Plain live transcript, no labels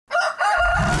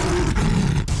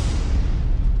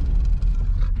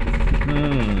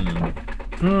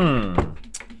Welcome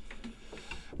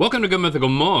to Good Mythical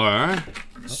More.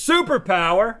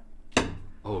 Superpower.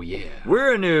 Oh yeah.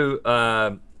 We're a new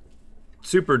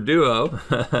super duo.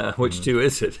 Which two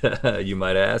is it, you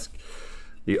might ask?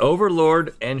 The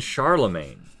Overlord and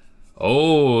Charlemagne.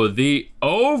 Oh, the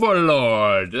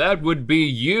Overlord. That would be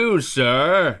you,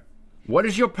 sir. What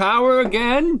is your power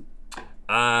again?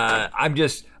 I'm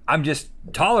just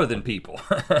taller than people.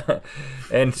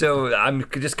 And so I'm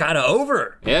just kind of over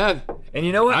it. Yeah. And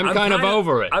you know what? I'm kind of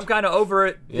over it. I'm kind of over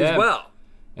it as well.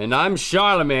 And I'm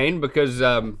Charlemagne because,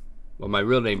 well, my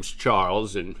real name's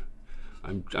Charles, and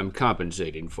I'm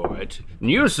compensating for it. And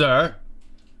you, sir,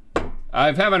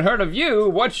 I haven't heard of you.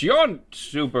 What's your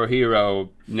superhero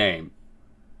name?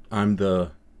 I'm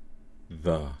the.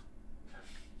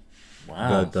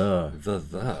 Wow. The.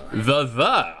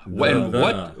 When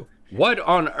what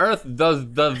on earth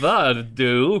does the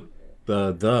do?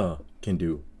 The can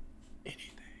do anything.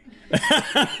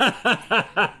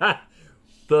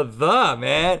 The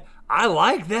man. I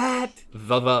like that.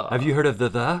 The. Have you heard of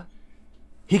the?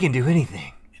 He can do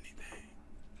anything.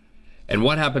 And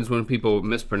what happens when people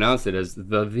mispronounce it as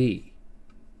the?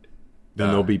 Then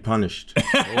they'll be punished.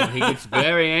 Oh, he gets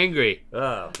very angry.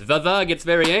 Oh. The gets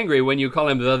very angry when you call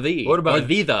him the. What about or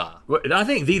the? Well, I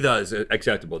think the is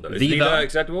acceptable though. Is The? the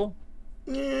acceptable?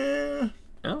 Yeah.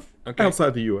 No. Okay.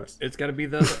 Outside the U.S. It's got to be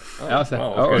the. Oh, Outside.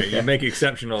 oh, Oh, okay. okay.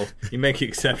 You make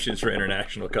exceptions for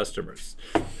international customers.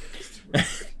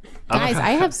 Guys,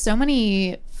 I have so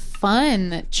many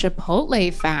fun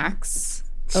Chipotle facts.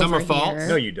 Some over are false. here.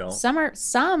 No, you don't.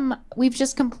 Some we've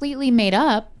just completely made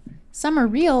up. Some are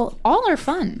real. All are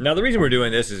fun. Now the reason we're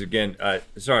doing this is again,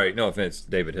 sorry, no offense,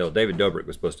 David Hill. David Dobrik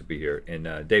was supposed to be here,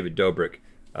 and David Dobrik,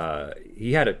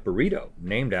 he had a burrito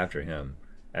named after him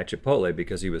at Chipotle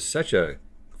because he was such a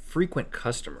frequent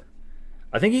customer.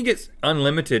 I think he gets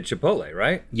unlimited Chipotle,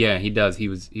 right? Yeah, he does. He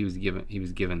was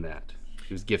given that.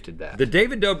 He was gifted that. The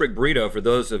David Dobrik burrito, for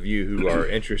those of you who are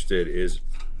interested, is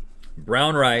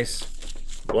brown rice,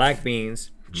 black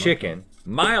beans, chicken,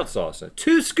 mild salsa,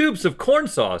 2 scoops of corn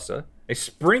salsa, a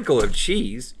sprinkle of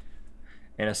cheese,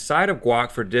 and a side of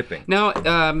guac for dipping. Now,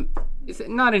 is it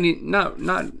not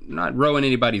rowing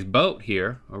anybody's boat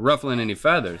here or ruffling any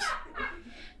feathers,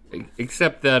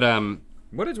 except that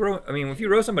What is row? I mean, if you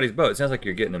row somebody's boat, it sounds like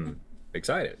you're getting them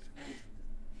excited.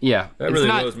 yeah, That really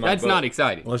not, rows my that's boat. not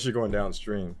exciting. Unless you're going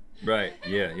downstream Right?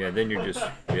 Yeah. Then you're just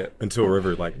into a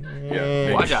river, like.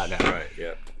 yeah. Watch out now. Right.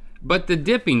 Yeah. But the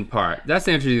dipping part, that's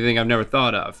the interesting thing I've never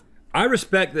thought of. I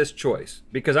respect this choice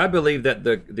because I believe that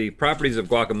the properties of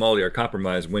guacamole are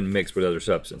compromised when mixed with other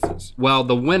substances. Well,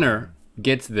 the winner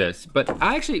gets this, but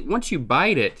once you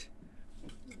bite a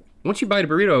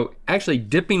burrito, actually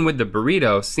dipping with the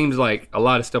burrito seems like a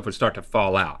lot of stuff would start to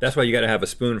fall out. That's why you got to have a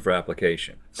spoon for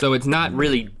application. So it's not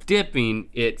really dipping,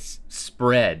 it's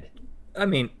spread. I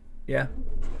mean, yeah.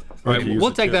 All right,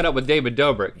 we'll take that up with David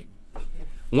Dobrik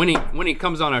when he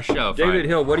comes on our show. David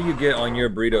Hill, what do you get on your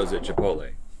burritos at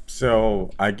Chipotle?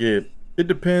 So I get. It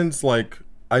depends. Like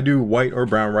I do white or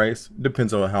brown rice.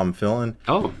 Depends on how I'm feeling.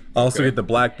 Oh. I also get the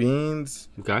black beans.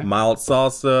 Okay. Mild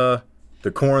salsa,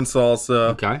 the corn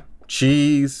salsa. Okay.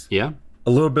 Cheese. Yeah.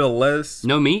 A little bit of lettuce.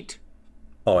 No meat?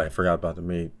 Oh, I forgot about the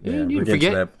meat. Yeah, you we're getting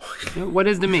to forget. that. What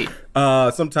is the meat?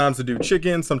 Sometimes I do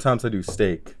chicken. Sometimes I do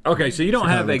steak. Okay, so you don't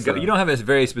have Sometimes, you don't have a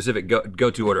very specific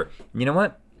go-to order. You know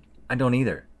what? I don't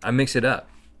either. I mix it up.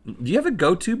 Do you have a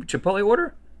go-to Chipotle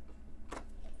order?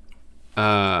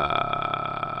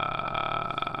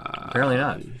 Apparently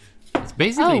not. It's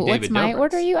basically Oh, David what's my Dobrik's,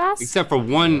 order, you asked? Except for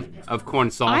one of corn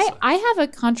salsa. I have a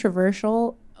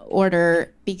controversial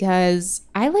order because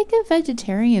I like a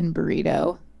vegetarian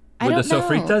burrito. I With don't the know.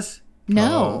 sofritas?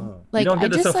 No, like don't I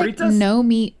get the just like sofritas? no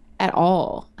meat at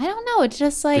all. I don't know. It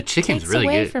just like chicken's takes really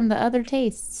away good. from the other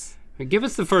tastes. Give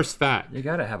us the first fact. You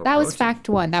gotta have a That was protein. fact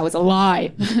 1. That was a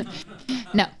lie.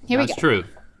 No, here we That's go. true.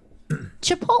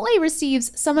 Chipotle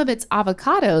receives some of its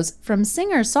avocados from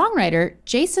singer-songwriter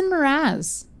Jason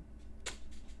Mraz.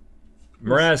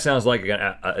 Mraz sounds like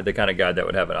the kind of guy that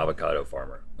would have an avocado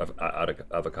farmer.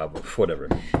 Avocado, whatever.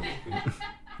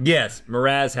 Yes,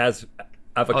 Mraz has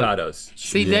avocados.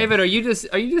 See, David, are you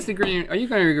disagreeing? Are you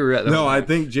going to agree with that? No, I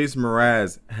think Jason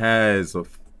Mraz has a.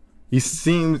 He's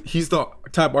the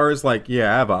type of artist like,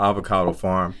 yeah, I have an avocado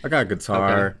farm. I got a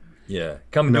guitar. Okay. Yeah,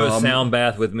 come do a sound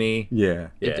bath with me. Yeah.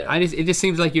 Yeah. It just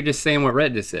seems like you're just saying what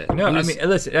Rhett just said. No, I mean,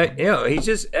 listen, he's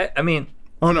just, I mean.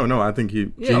 Oh, no, I think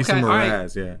Jason okay, all right.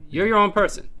 Mraz, yeah. You're your own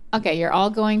person. Okay, you're all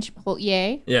going Chipotle.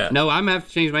 Yay. Yeah. No, I'm gonna have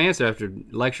to change my answer after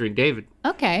lecturing David.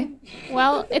 Okay.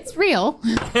 Well, it's real.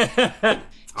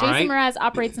 All right. Jason Mraz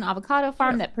operates an avocado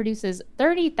farm that produces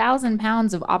 30,000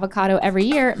 pounds of avocado every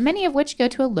year, many of which go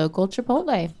to a local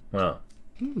Chipotle. Wow.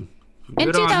 In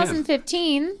Good on him.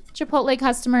 2015, Chipotle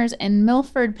customers in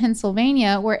Milford,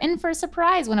 Pennsylvania were in for a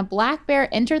surprise when a black bear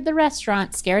entered the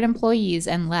restaurant, scared employees,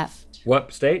 and left.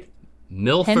 What state?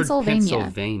 Milford, Pennsylvania.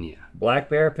 Pennsylvania. Black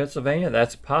Bear, Pennsylvania.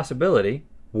 That's a possibility.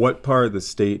 What part of the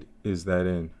state is that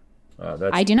in?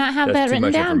 I do not have that's that too written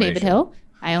much down, David information. Hill.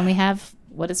 I only have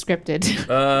what is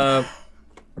scripted.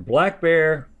 Black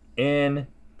Bear in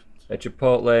a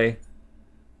Chipotle.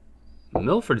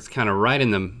 Milford's kind of right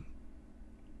in the.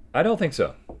 I don't think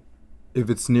so. If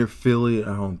it's near Philly,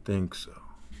 I don't think so.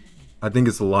 I think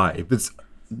it's a lie. If it's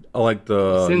like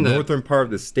the in the- northern part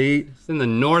of the state, It's in the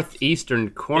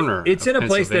northeastern corner. It's of in a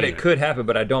place that it Pennsylvania. could happen,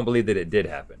 but I don't believe that it did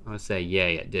happen. I would say,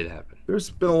 yay, it did happen. there's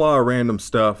been a lot of random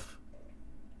stuff.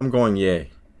 I'm going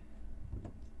yay.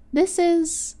 This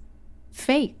is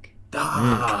fake.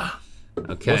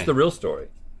 Okay. What's the real story?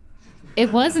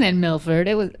 It wasn't in Milford.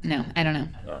 It was I don't know.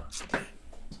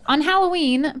 On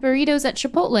Halloween, burritos at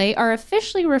Chipotle are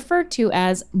officially referred to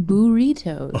as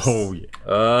burritos. Oh yeah.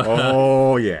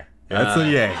 Oh yeah. That's a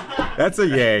yay. That's a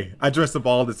yay. I dress up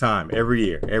all the time, every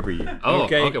year. Oh,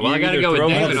 okay. Well, I you gotta either go with throw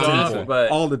David one on off, this one.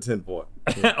 but All the tinfoil.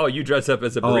 oh, you dress up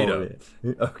as a burrito.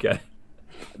 yeah. Okay.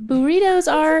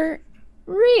 Burritos are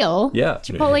real. Yeah.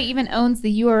 Chipotle even owns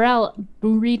the URL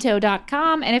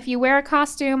burrito.com, and if you wear a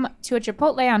costume to a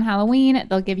Chipotle on Halloween,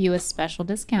 they'll give you a special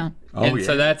discount. Oh And yeah.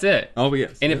 so that's it. Oh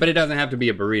yes. But it doesn't have to be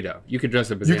a burrito. You could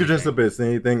dress up as You could dress anything. up as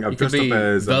anything. I've You could dressed be up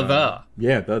as the.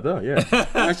 Yeah, yeah.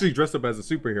 I actually dressed up as a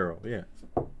superhero.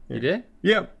 Yeah. You did?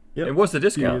 Yep. And what's the A few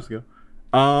discount? years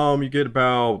ago. You get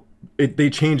about they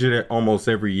change it almost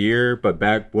every year, but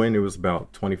back when it was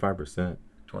about 25%.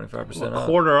 25% A off.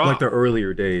 quarter off. Like the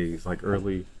earlier days, the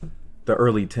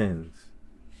early tens.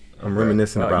 I'm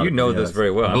reminiscing about. You know it, this yes.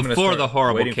 very well. I'm gonna Before start the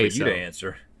horrible waiting for you queso. to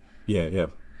answer. Yeah.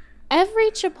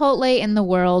 Every Chipotle in the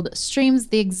world streams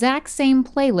the exact same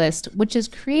playlist, which is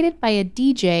created by a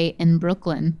DJ in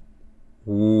Brooklyn.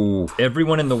 Ooh.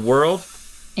 Everyone in the world.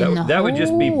 In the that would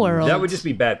just be whole world. that would just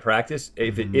be bad practice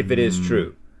if it is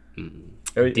true.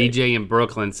 DJ in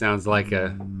Brooklyn sounds like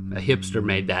a hipster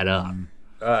made that up.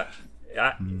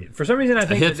 For some reason, I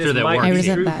think that hipster this that might works. I be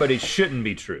resent true, that. but it shouldn't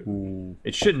be true.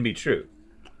 It shouldn't be true.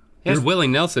 There's Willie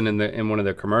Nelson in one of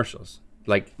their commercials.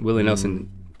 Like Willie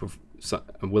Nelson song.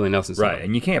 Right,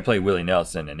 and you can't play Willie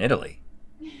Nelson in Italy.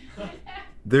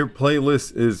 Their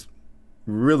playlist is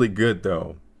really good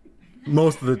though.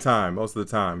 Most of the time,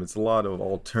 it's a lot of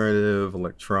alternative,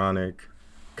 electronic,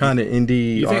 kind of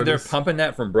indie. You think artists. they're pumping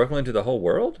that from Brooklyn to the whole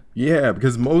world? Yeah,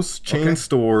 because most chain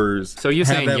stores. So you're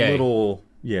have saying that yay. little.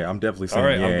 Yeah, I'm definitely saying All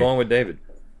right, yay. I'm going with David.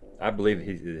 I believe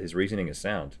his reasoning is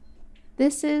sound.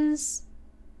 This is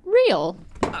real.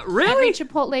 Every Really?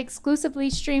 Chipotle exclusively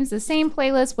streams the same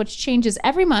playlist, which changes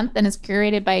every month and is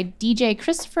curated by DJ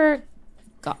Christopher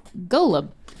Golub.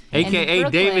 AKA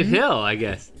Brooklyn. David Hill, I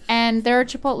guess. And there are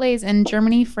Chipotles in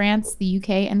Germany, France, the UK,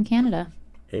 and Canada.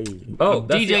 Hey. Oh,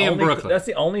 DJ in Brooklyn. That's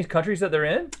the only countries that they're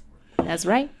in? That's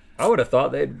right. I would have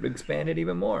thought they'd expanded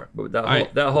even more. But that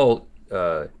right. whole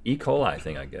E. coli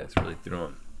thing, I guess, really threw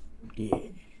them.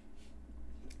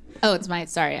 Oh, it's my.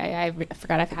 Sorry, I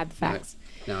forgot I've had the facts.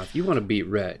 Now, if you want to beat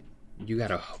Rhett, you got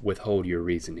to withhold your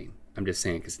reasoning. I'm just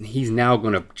saying, because he's now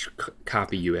going to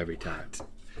copy you every time.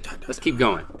 Let's keep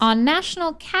going. On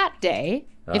National Cat Day,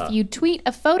 if you tweet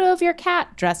a photo of your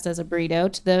cat dressed as a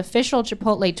burrito to the official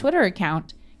Chipotle Twitter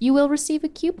account, you will receive a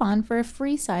coupon for a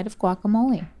free side of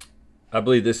guacamole. I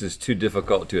believe this is too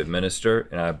difficult to administer,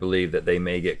 and I believe that they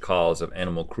may get calls of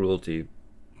animal cruelty.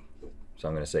 So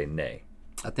I'm going to say nay.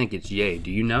 I think it's yay. Do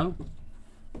you know?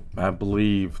 I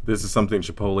believe this is something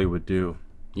Chipotle would do.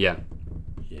 Yeah.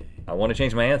 I want to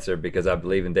change my answer because I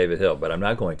believe in David Hill, but I'm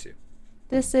not going to.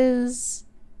 This is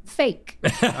fake.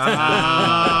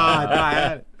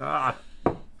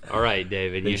 All right,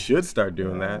 David. They You should start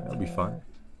doing that. That'd be fun.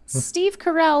 Steve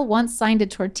Carell once signed a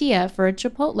tortilla for a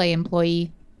Chipotle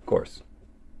employee. Of course.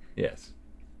 Yes.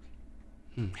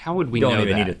 How would we You don't know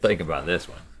even that? need to think about this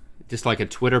one. Just like a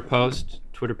Twitter post,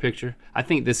 Twitter picture. I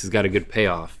think this has got a good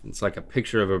payoff. It's like a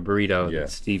picture of a burrito Yeah. that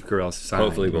Steve Carell signed.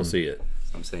 Hopefully we'll see it.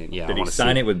 I'm saying, yeah. Did he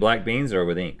sign it with black beans or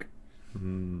with ink?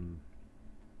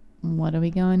 What are we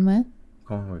going with?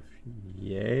 Going with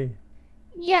yay.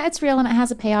 Yeah, it's real and it has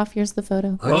a payoff. Here's the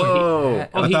photo. Oh, I I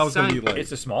thought it was gonna be signed- like.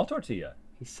 It's a small tortilla.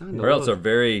 He signed Or else a little-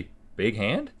 very big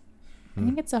hand? I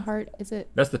think it's a heart. Is it?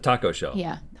 That's the taco shell.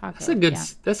 Yeah, taco. That's a good. Yeah.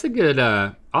 That's a good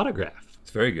autograph.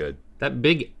 It's very good. That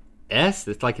big S.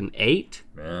 That's like an 8.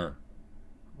 Yeah.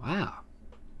 Wow.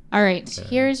 All right,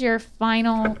 here's your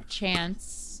final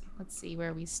chance. Let's see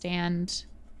where we stand.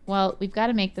 Well, we've got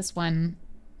to make this one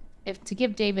to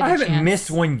give David a I haven't chance.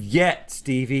 missed one yet,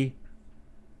 Stevie.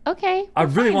 Okay. I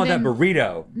really fine, want that then.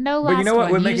 burrito. No But you know last what?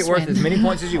 We'll one. make You it worth just as win. many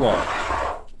points as you want.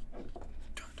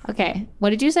 Okay.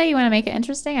 What did you say? You want to make it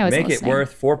interesting? I was Make it listening.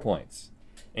 worth 4 points.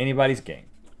 Anybody's game.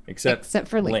 Except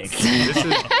for Link.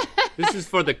 Link. This is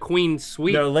for the Queen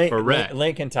Suite No, Link, for Rhett.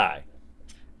 Link and Ty.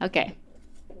 Okay.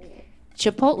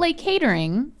 Chipotle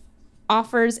Catering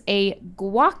offers a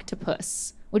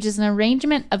guactopus, which is an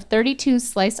arrangement of 32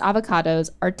 sliced avocados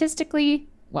artistically,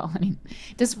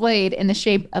 displayed in the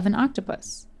shape of an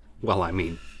octopus. Well, I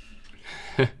mean,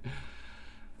 I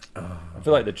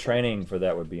feel like the training for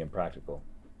that would be impractical.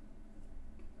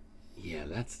 yeah,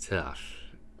 that's tough.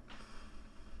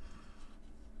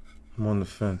 I'm on the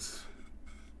fence.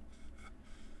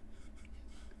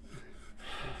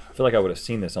 I feel like I would have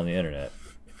seen this on the internet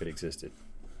if it existed.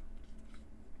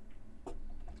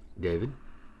 David,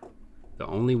 the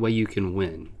only way you can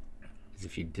win is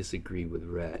if you disagree with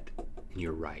Rhett and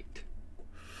you're right.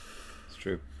 It's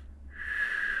true.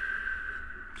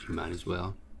 You might as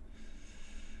well.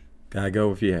 Gotta go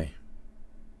with yay.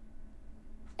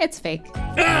 It's fake.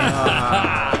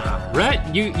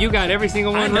 Rhett, you got every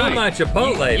single one I know right. my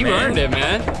Chipotle, You man. earned it,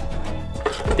 man.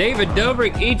 David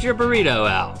Dobrik, eat your burrito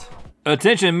out.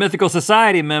 Attention Mythical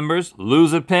Society members,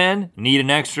 lose a pen, need an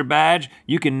extra badge?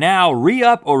 You can now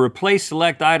re-up or replace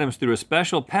select items through a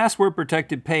special password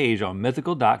protected page on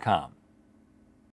mythical.com.